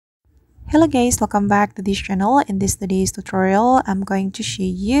Hello guys, welcome back to this channel. In this today's tutorial, I'm going to show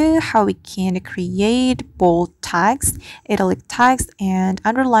you how we can create bold tags, italic tags, and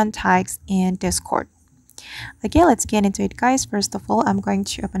underline tags in Discord. Okay, let's get into it guys. First of all, I'm going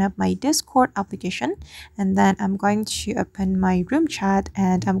to open up my Discord application, and then I'm going to open my room chat,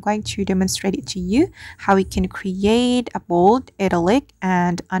 and I'm going to demonstrate it to you how we can create a bold, italic,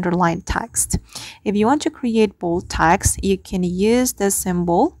 and underline text. If you want to create bold tags, you can use the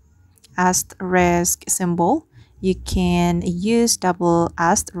symbol asterisk symbol. You can use double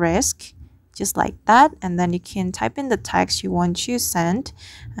asterisk just like that, and then you can type in the text you want to send.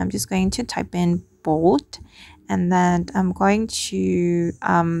 I'm just going to type in bold, and then I'm going to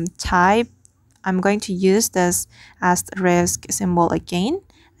use this asterisk symbol again,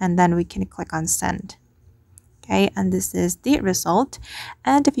 and then we can click on send. Okay, and this is the result.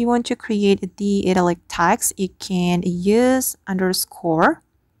 And if you want to create the italic text, you can use underscore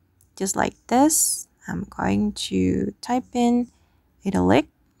just like this. I'm going to type in italic,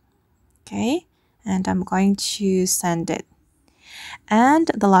 okay, and I'm going to send it. And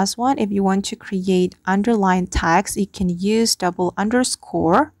the last one, if you want to create underline tags, you can use double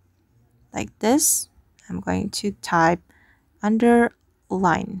underscore like this. I'm going to type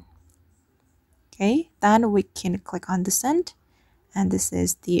underline, okay, then we can click on the send, and this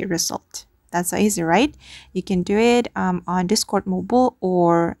is the result. That's so easy, right? You can do it on Discord mobile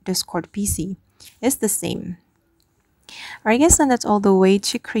or Discord PC. It's the same. Alright guys, and that's all the way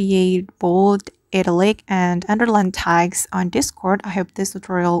to create bold, italic, and underline tags on Discord. I hope this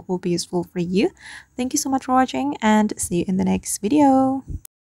tutorial will be useful for you. Thank you so much for watching, and see you in the next video.